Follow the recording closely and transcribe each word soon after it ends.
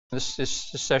This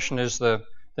session is the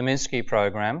Minsky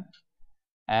program.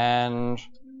 And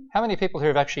how many people here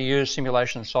have actually used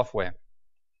simulation software?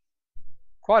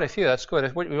 Quite a few, that's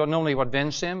good. Normally what,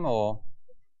 Vensim or?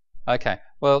 Okay,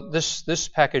 well this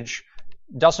package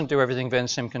doesn't do everything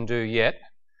Vensim can do yet,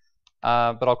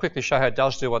 but I'll quickly show how it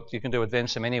does do what you can do with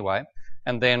Vensim anyway,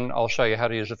 and then I'll show you how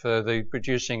to use it for the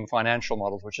producing financial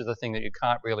models, which is the thing that you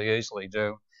can't really easily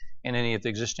do in any of the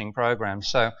existing programs.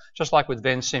 So just like with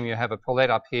Vensim, you have a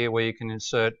palette up here where you can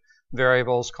insert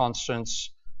variables, constants,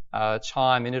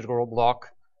 time, integral block,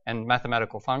 and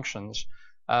mathematical functions.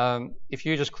 If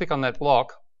you just click on that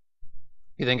block,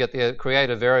 you then get the create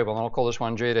a variable, and I'll call this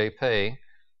one GDP,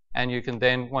 and you can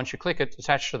then, once you click it,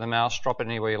 attach to the mouse, drop it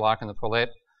anywhere you like in the palette,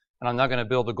 and I'm now going to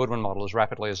build the Goodwin model as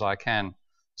rapidly as I can.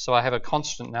 So I have a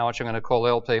constant now, which I'm going to call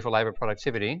LP for labour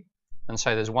productivity, and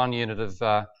say there's 1 unit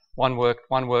of one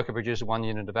worker produces 1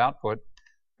 unit of output.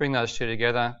 Bring those two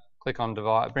together, click on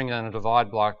divide, bring in a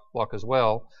divide block as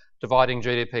well, dividing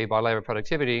GDP by labour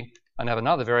productivity, and have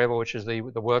another variable which is the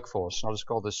workforce. I'll just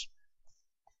call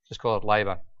it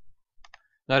labour.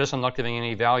 Notice I'm not giving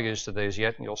any values to these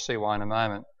yet, and you'll see why in a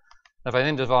moment. If I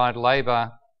then divide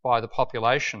labour by the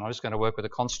population, I'm just going to work with a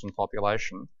constant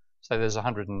population. So there's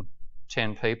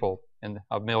 110 people,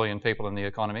 a million people in the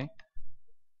economy.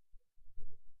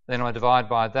 Then I divide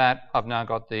by that, I've now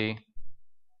got the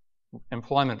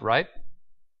employment rate,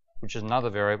 which is another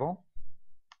variable.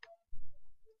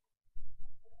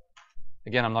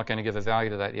 Again, I'm not going to give a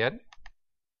value to that yet.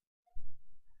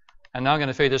 And now I'm going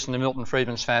to feed this into Milton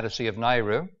Friedman's fantasy of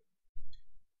Nehru.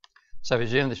 So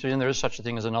if you assume there is such a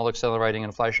thing as a null-accelerating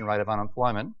inflation rate of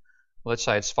unemployment, let's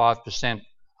say it's 5%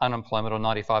 unemployment or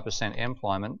 95%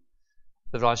 employment,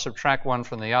 if I subtract one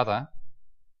from the other,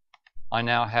 I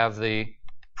now have the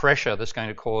pressure that's going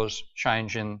to cause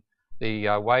change in the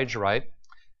wage rate.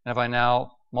 And if I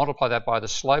now multiply that by the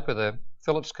slope of the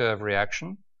Phillips curve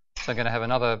reaction, so I'm going to have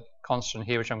another constant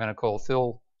here, which I'm going to call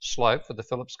Phil slope for the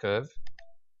Phillips curve.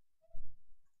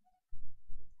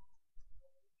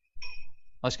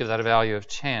 Let's give that a value of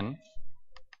 10.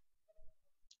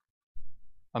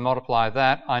 I multiply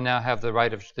that, I now have the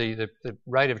rate of the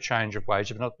rate of change of wage,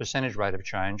 but not the percentage rate of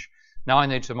change. Now I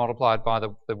need to multiply it by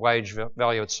the wage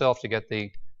value itself to get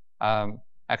the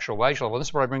actual wage level. This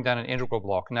is where I bring down an integral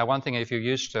block. Now, one thing, if you're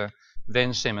used to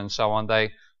Vensim and so on,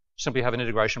 they simply have an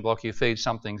integration block. You feed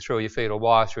something through, you feed a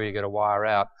wire through, you get a wire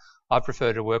out. I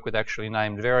prefer to work with actually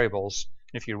named variables.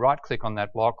 If you right-click on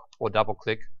that block or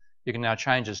double-click, you can now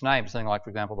change its name to something like, for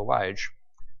example, the wage.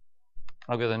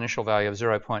 I'll give the initial value of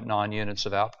 0.9 units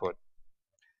of output.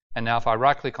 And now if I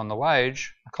right-click on the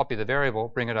wage, I copy the variable,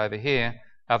 bring it over here,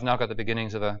 I've now got the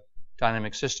beginnings of a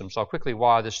dynamic system. So I'll quickly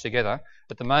wire this together.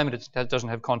 At the moment, it doesn't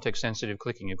have context-sensitive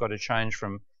clicking. You've got to change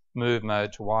from move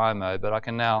mode to wire mode, but I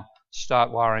can now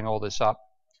start wiring all this up.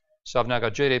 So I've now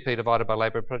got GDP divided by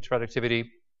labour productivity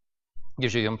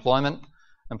gives you the employment.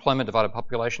 Employment divided by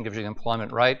population gives you the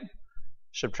employment rate.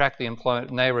 Subtract the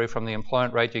employment Nehru from the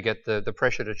employment rate, you get the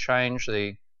pressure to change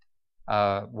the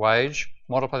wage.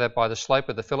 Multiply that by the slope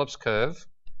of the Phillips curve,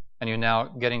 and you're now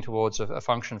getting towards a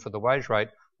function for the wage rate.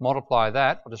 Multiply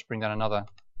that, I'll just bring down another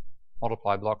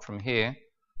multiply block from here.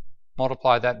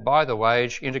 Multiply that by the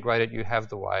wage, integrate it, you have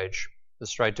the wage, the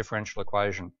straight differential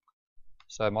equation.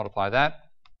 So multiply that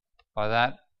by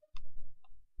that,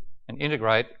 and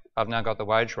integrate, I've now got the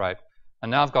wage rate. And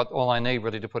now I've got all I need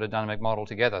really to put a dynamic model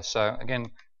together. So again,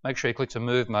 make sure you click to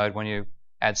move mode when you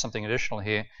add something additional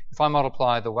here. If I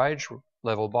multiply the wage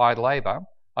level by labour,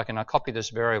 I can now copy this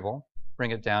variable,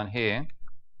 bring it down here,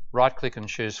 right-click and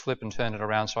choose flip and turn it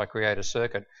around so I create a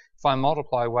circuit. If I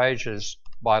multiply wages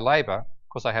by labour, of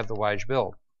course I have the wage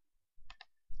bill.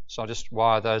 So I'll just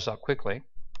wire those up quickly.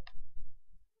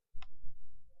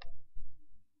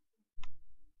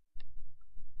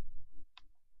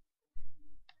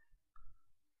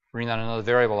 Bring down another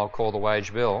variable I'll call the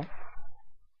wage bill.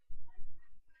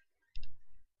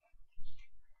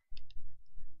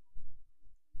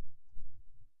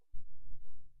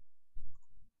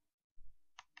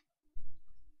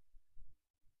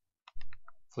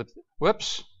 Flip.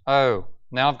 Whoops. Oh,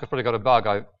 now I've probably got a bug.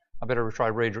 I better try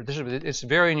read. It's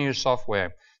very new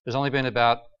software. There's only been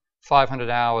about 500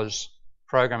 hours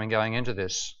programming going into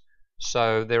this.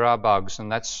 So there are bugs, and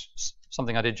that's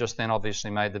something I did just then obviously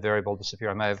made the variable disappear.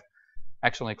 I may have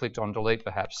accidentally clicked on delete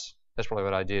perhaps. That's probably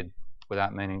what I did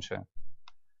without meaning to.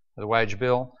 The wage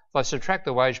bill. If I subtract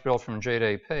the wage bill from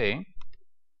GDP,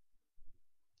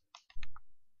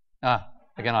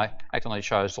 again I accidentally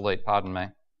chose delete, pardon me.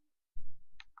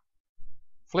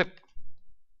 Flip.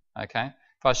 Okay.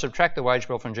 If I subtract the wage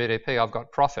bill from GDP, I've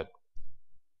got profit.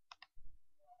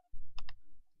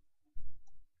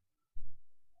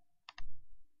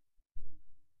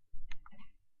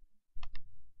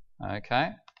 Okay,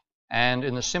 and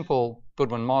in the simple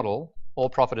Goodwin model, all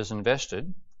profit is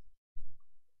invested.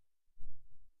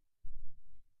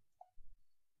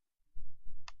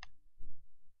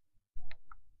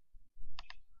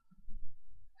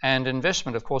 And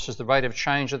investment, of course, is the rate of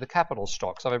change of the capital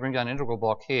stock. So if I bring down an integral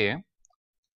block here,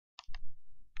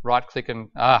 right click and,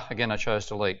 again I chose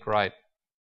delete, great.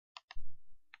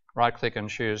 Right click and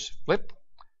choose flip,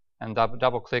 and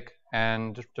double click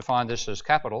and define this as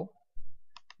capital,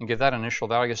 and give that initial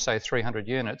value, say 300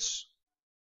 units.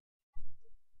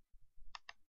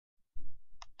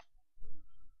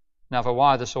 Now if I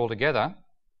wire this all together,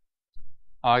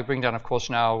 I bring down, of course,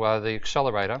 now the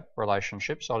accelerator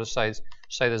relationship. So I'll just say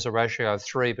there's a ratio of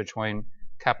 3 between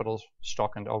capital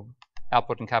stock and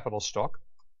output and capital stock.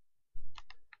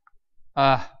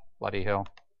 Bloody hell.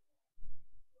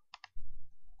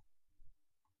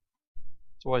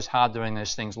 It's always hard doing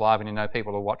these things live when you know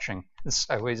people are watching. It's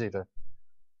so easy to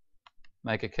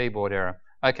make a keyboard error.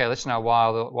 Okay, let's now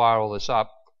wire all this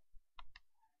up.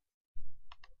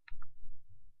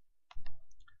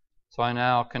 So I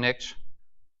now connect.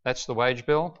 That's the wage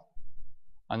bill.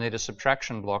 I need a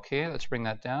subtraction block here. Let's bring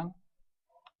that down.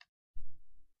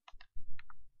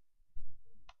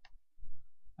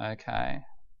 Okay.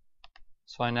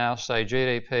 So I now say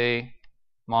GDP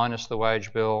minus the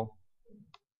wage bill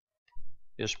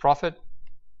is profit,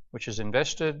 which is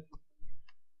invested,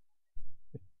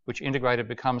 which integrated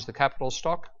becomes the capital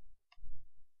stock.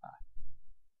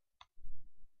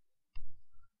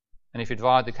 And if you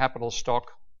divide the capital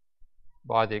stock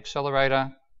by the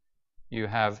accelerator, you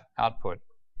have output.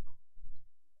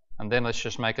 And then let's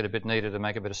just make it a bit neater to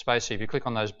make a bit of space. So if you click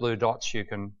on those blue dots, you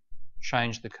can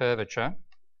change the curvature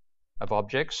of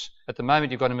objects. At the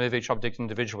moment, you've got to move each object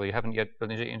individually. You haven't yet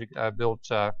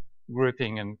built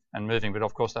grouping and moving, but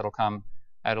of course that'll come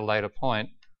at a later point.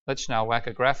 Let's now whack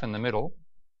a graph in the middle.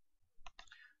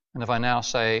 And if I now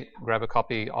say grab a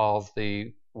copy of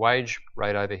the wage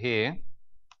rate over here,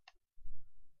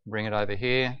 bring it over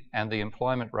here, and the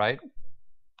employment rate,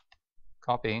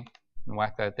 copy and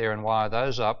whack that there and wire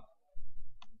those up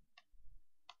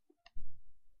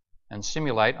and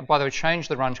simulate. And by the way, change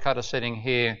the run cutter setting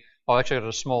here. I've actually got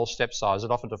a small step size. It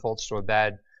often defaults to a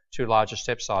bad, too large a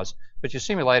step size. But you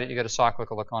simulate it, you get a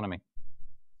cyclical economy.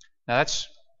 Now that's,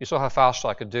 you saw how fast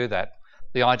I could do that.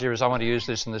 The idea is I want to use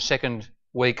this in the second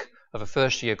week of a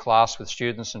first year class with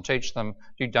students and teach them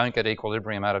you don't get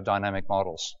equilibrium out of dynamic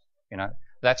models. You know,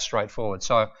 that's straightforward.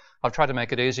 So I've tried to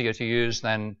make it easier to use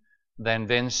than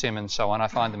VenSim and so on. I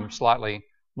find them slightly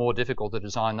more difficult to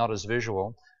design, not as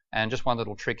visual. And just one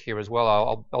little trick here as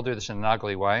well, I'll do this in an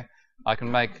ugly way. I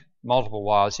can make multiple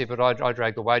wires here, but I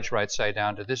drag the wage rate, say,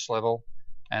 down to this level,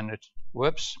 and it,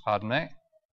 whoops, pardon me,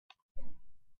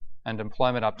 and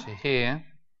employment up to here.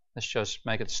 Let's just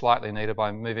make it slightly neater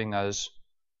by moving those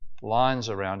lines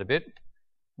around a bit.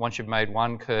 Once you've made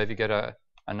one curve, you get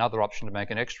another option to make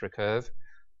an extra curve.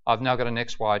 I've now got an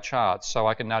XY chart, so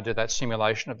I can now do that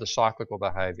simulation of the cyclical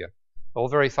behavior. All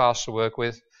very fast to work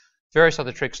with. Various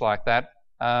other tricks like that.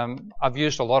 I've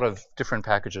used a lot of different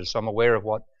packages, so I'm aware of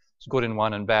what's good in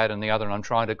one and bad in the other, and I'm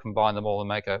trying to combine them all and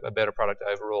make a better product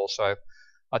overall. So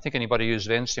I think anybody who uses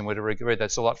VenSim would agree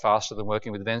that's a lot faster than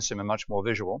working with VenSim and much more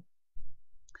visual.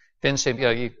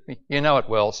 VenSim, you know it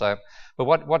well, so. But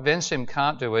what VenSim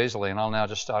can't do easily, and I'll now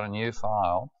just start a new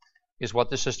file, is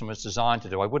what this system was designed to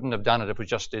do. I wouldn't have done it if we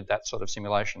just did that sort of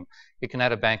simulation. You can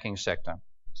add a banking sector.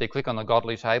 So you click on the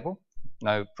Godley table,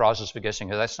 no prizes for guessing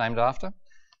who that's named after.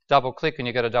 Double click and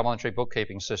you get a double entry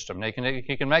bookkeeping system. Now you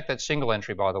can make that single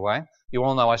entry, by the way. You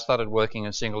all know I started working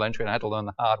in single entry and I had to learn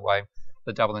the hard way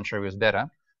that double entry was better,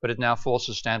 but it now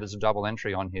forces standards of double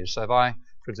entry on here. So if I,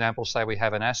 for example, say we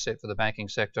have an asset for the banking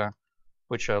sector,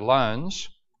 which are loans,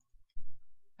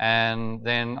 and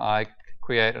then I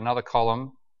create another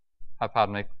column,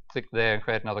 click there and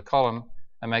create another column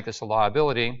and make this a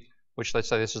liability, which let's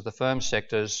say this is the firm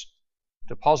sector's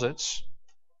deposits,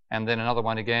 and then another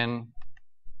one again,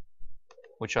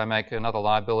 which I make another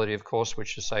liability, of course,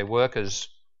 which is say workers'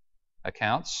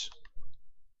 accounts.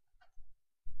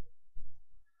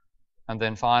 And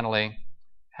then finally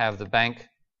have the bank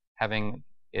having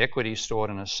equity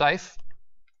stored in a safe.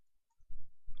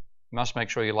 You must make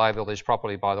sure you label these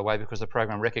properly, by the way, because the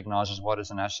program recognizes what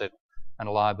is an asset and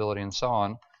a liability and so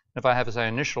on. If I have as an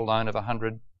initial loan of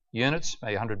 100 units,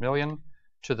 maybe 100 million,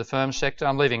 to the firm sector,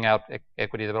 I'm leaving out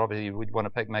equity, but obviously we'd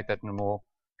want to make that in a more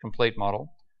complete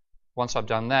model. Once I've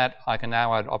done that, I can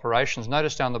now add operations.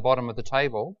 Notice down the bottom of the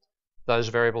table, those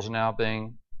variables are now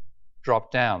being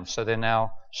dropped down. So they're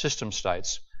now system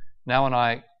states. Now when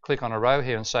I click on a row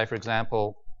here and say, for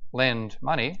example, lend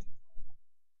money,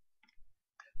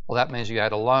 Well, that means you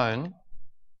add a loan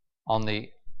on the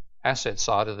asset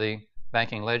side of the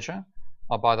banking ledger.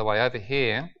 Oh, by the way, over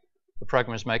here, the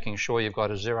program is making sure you've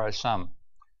got a zero sum.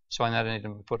 So I now need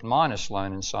to put minus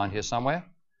loan inside here somewhere.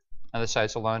 And let's say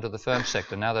it's a loan to the firm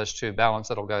sector. Now those two balance,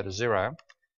 that'll go to zero.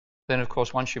 Then, of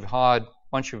course, once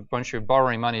you're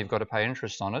borrowing money, you've got to pay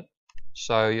interest on it.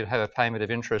 So you'd have a payment of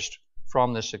interest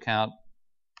from this account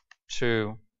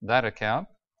to that account.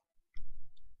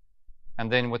 And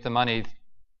then with the money,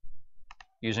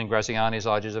 using Graziani's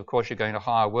ideas, of course, you're going to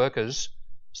hire workers.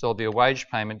 So there'll be a wage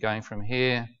payment going from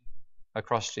here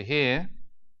across to here.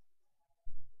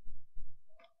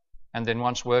 And then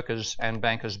once workers and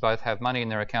bankers both have money in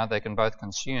their account, they can both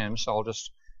consume. So I'll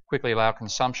just quickly allow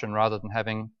consumption rather than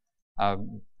having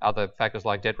other factors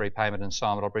like debt repayment and so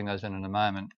on, but I'll bring those in a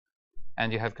moment.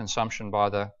 And you have consumption by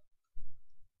the,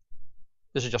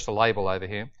 this is just a label over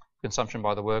here, consumption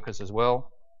by the workers as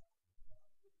well.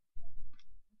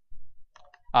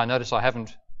 Notice I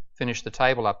haven't finished the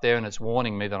table up there and it's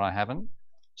warning me that I haven't.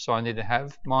 So I need to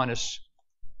have minus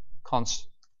const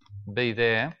B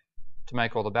there to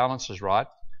make all the balances right.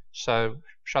 So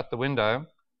shut the window,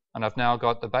 and I've now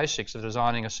got the basics of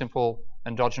designing a simple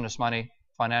endogenous money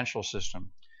financial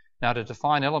system. Now, to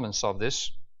define elements of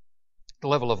this, the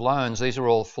level of loans, these are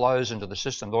all flows into the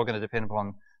system. They're all going to depend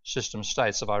upon system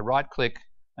states. If I right-click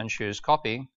and choose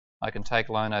copy, I can take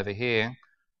loan over here,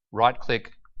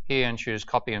 right-click here and choose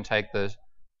copy and take the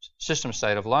system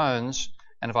state of loans.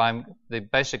 And if the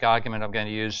basic argument I'm going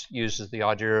to use uses the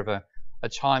idea of a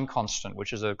time constant,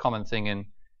 which is a common thing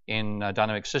in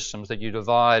dynamic systems, that you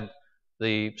divide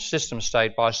the system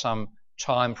state by some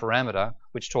time parameter,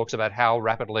 which talks about how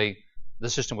rapidly the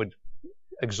system would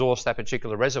exhaust that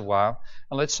particular reservoir.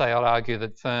 And let's say I'll argue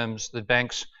that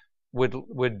banks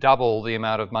would double the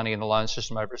amount of money in the loan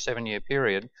system over a 7-year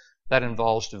period. That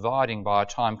involves dividing by a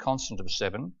time constant of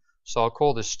 7. So I'll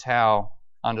call this tau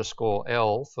underscore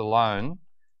L for loan,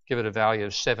 give it a value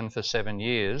of 7 for 7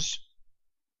 years.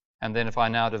 And then if I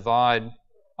now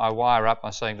I wire up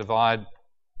by saying divide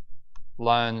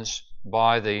loans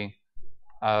by the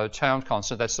time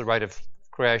constant, that's the rate of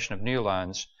creation of new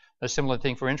loans. A similar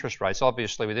thing for interest rates.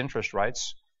 Obviously, with interest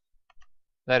rates,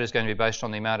 that is going to be based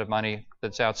on the amount of money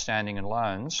that's outstanding in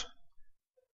loans.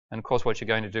 And of course, what you're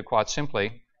going to do quite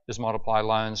simply is multiply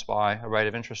loans by a rate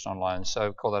of interest on loans.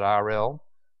 So call that RL,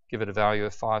 give it a value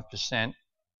of 5%,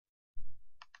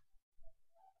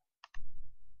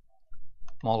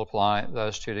 multiply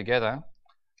those two together,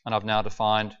 and I've now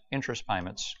defined interest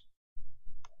payments.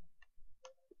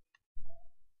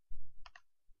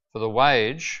 For the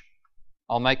wage,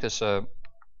 I'll make this I've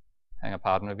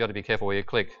got to be careful where you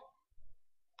click.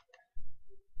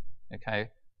 Okay,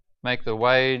 make the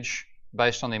wage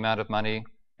based on the amount of money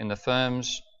in the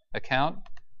firm's account,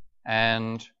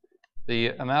 and the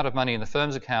amount of money in the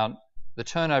firm's account, the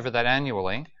turnover of that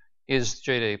annually is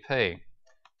GDP.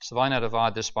 So if I now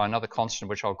divide this by another constant,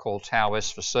 which I'll call tau S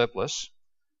for surplus,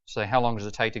 so how long does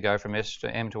it take to go from S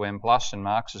to M plus in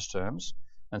Marx's terms,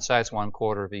 and say it's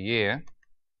 1/4 of a year,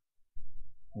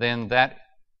 then that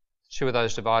two of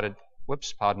those divided,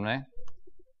 the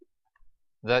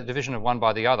division of one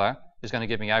by the other is going to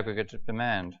give me aggregate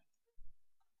demand.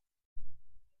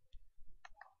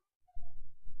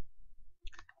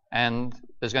 And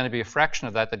there's going to be a fraction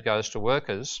of that goes to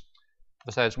workers.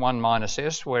 So it's 1 minus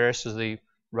S, where S is the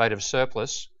rate of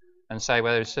surplus, and say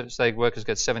workers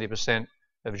get 70%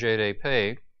 of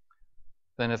GDP,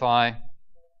 then if I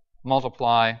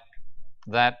multiply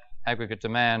that aggregate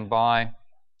demand by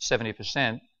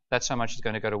 70%, that's how much is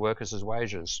going to go to workers as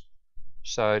wages.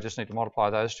 So I just need to multiply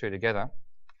those two together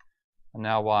and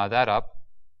now wire that up.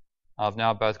 I've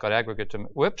now both got aggregate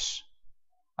demand.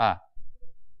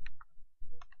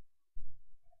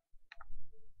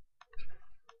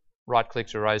 Right click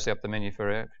to raise up the menu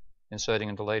for inserting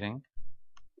and deleting.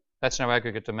 That's now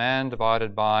aggregate demand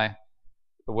divided by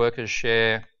the workers'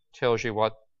 share, tells you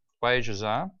what wages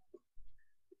are.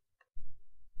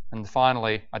 And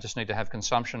finally, I just need to have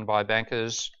consumption by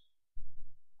bankers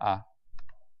and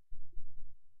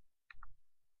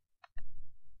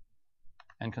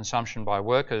consumption by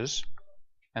workers.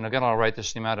 And again, I'll rate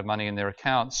this the amount of money in their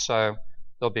accounts. So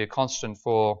there'll be a constant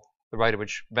for the rate at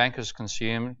which bankers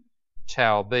consume,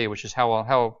 tau B, which is how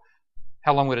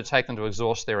long would it take them to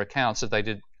exhaust their accounts if they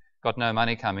got no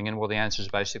money coming in? Well, the answer is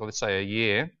basically, let's say, a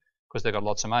year, because they've got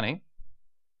lots of money.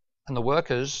 And the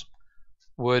workers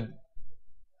would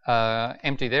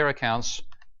empty their accounts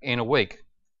in a week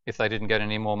if they didn't get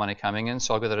any more money coming in.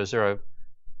 So I'll give that a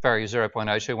value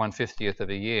 0.02, 1/50th of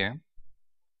a year.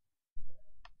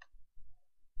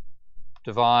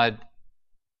 Divide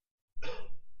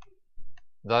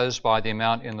those by the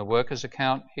amount in the workers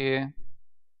account here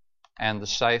and the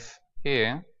safe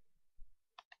here.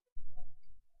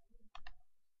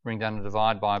 Bring down a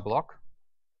divide by block.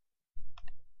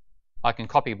 I can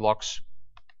copy blocks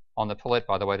on the palette,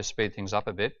 by the way, to speed things up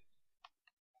a bit.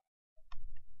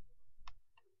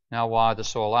 Now wire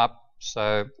this all up.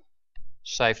 So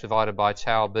safe divided by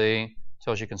tau B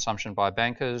tells you consumption by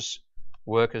bankers.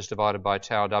 Workers divided by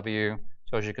tau W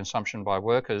tells you consumption by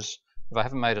workers. If I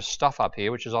haven't made a stuff up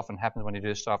here, which is often happens when you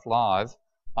do stuff live,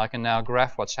 I can now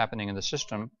graph what's happening in the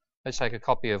system. Let's take a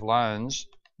copy of loans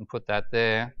and put that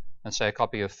there, and say a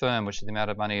copy of firm, which is the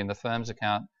amount of money in the firm's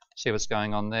account, see what's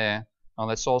going on there. And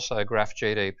let's also graph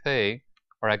GDP,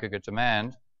 or aggregate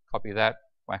demand, copy that,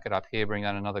 whack it up here, bring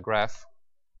down another graph.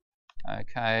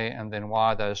 Okay, and then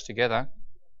wire those together.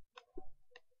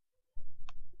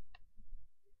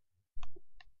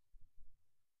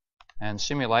 And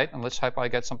simulate, and let's hope I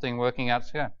get something working out.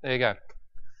 Yeah, there you go.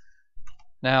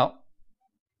 Now,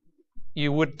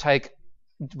 you would take,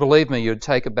 believe me, you'd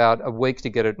take about a week to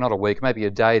get it, not a week, maybe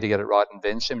a day to get it right in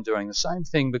Vensim doing the same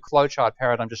thing. The flowchart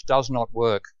paradigm just does not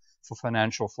work for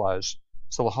financial flows.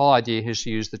 So the whole idea is to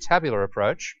use the tabular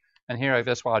approach. And here,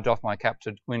 that's why I doff my cap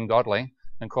to Win Godly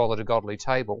and call it a Godly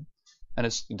table. And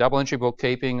it's double entry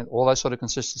bookkeeping, all those sort of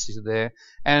consistencies are there.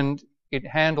 And it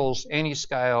handles any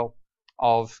scale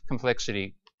of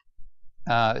complexity.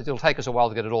 It'll take us a while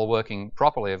to get it all working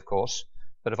properly, of course.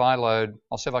 But if I load,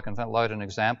 I'll see if I can load an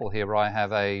example here where I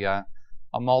have a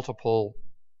multiple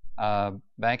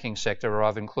banking sector where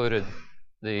I've included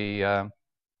the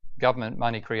government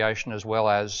money creation as well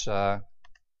as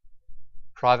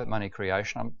private money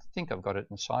creation. I think I've got it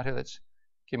inside here. Let's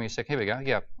give me a sec. Here we go.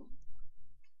 Yeah.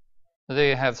 There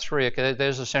you have three. Okay,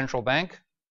 there's the central bank.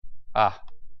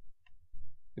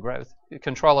 The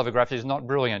control over graph is not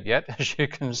brilliant yet, as you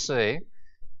can see.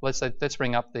 Let's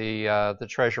bring up the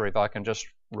Treasury. If I can just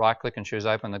right-click and choose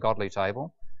Open the Godly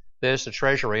table. There's the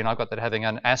Treasury, and I've got that having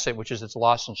an asset which is its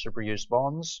license to produce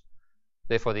bonds.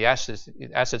 Therefore, the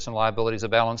assets and liabilities are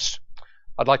balanced.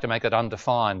 I'd like to make it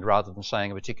undefined rather than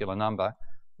saying a particular number.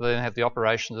 Then have the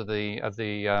operations of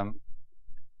the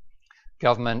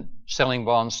government selling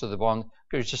bonds to the bond,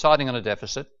 deciding on a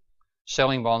deficit,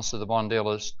 selling bonds to the bond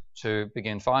dealers to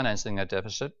begin financing that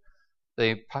deficit.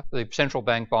 The central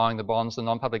bank buying the bonds, the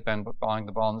non-public bank buying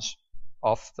the bonds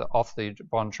off the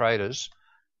bond traders,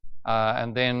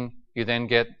 and then you then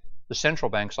get the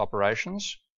central bank's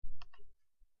operations,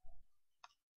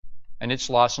 and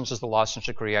its license is the license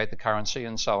to create the currency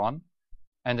and so on.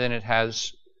 And then it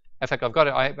has, in fact, I've got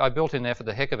it, I built in there for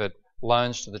the heck of it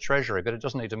loans to the Treasury, but it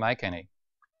doesn't need to make any.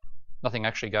 Nothing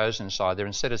actually goes inside there.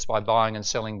 Instead, it's by buying and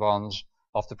selling bonds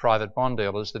off the private bond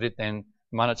dealers that it then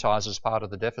monetizes part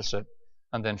of the deficit.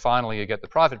 And then finally, you get the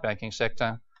private banking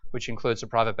sector, which includes the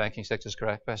private banking sector's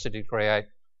capacity to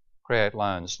create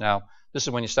loans. Now, this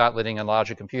is when you start letting a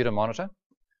larger computer monitor,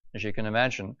 as you can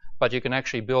imagine, but you can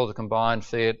actually build a combined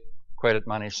fiat credit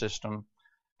money system.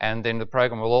 And then the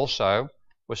program will also,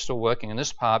 we're still working in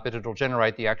this part, but it'll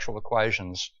generate the actual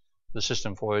equations the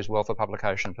system for you as well for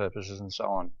publication purposes and so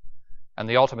on. And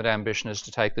the ultimate ambition is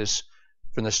to take this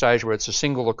from the stage where it's a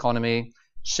single economy,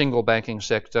 single banking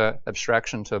sector,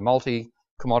 abstraction to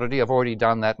multi-commodity. I've already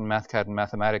done that in MathCAD and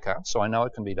Mathematica, so I know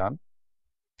it can be done.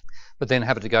 But then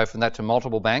have it to go from that to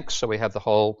multiple banks, so we have the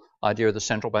whole idea of the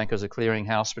central bank as a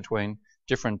clearinghouse between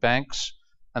different banks,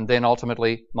 and then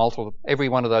ultimately every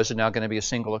one of those are now going to be a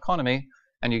single economy,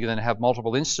 and you're going to have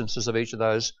multiple instances of each of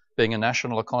those being a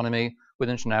national economy with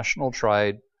international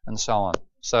trade and so on.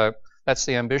 So that's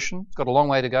the ambition. It's got a long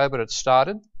way to go, but it's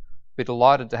started. We're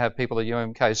delighted to have people at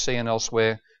UMKC and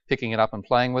elsewhere picking it up and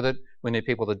playing with it. We need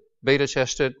people to beta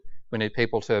test it. We need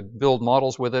people to build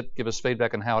models with it, give us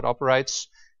feedback on how it operates,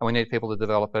 and we need people to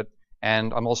develop it.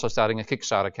 And I'm also starting a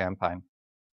Kickstarter campaign.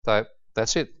 So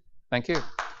that's it. Thank you.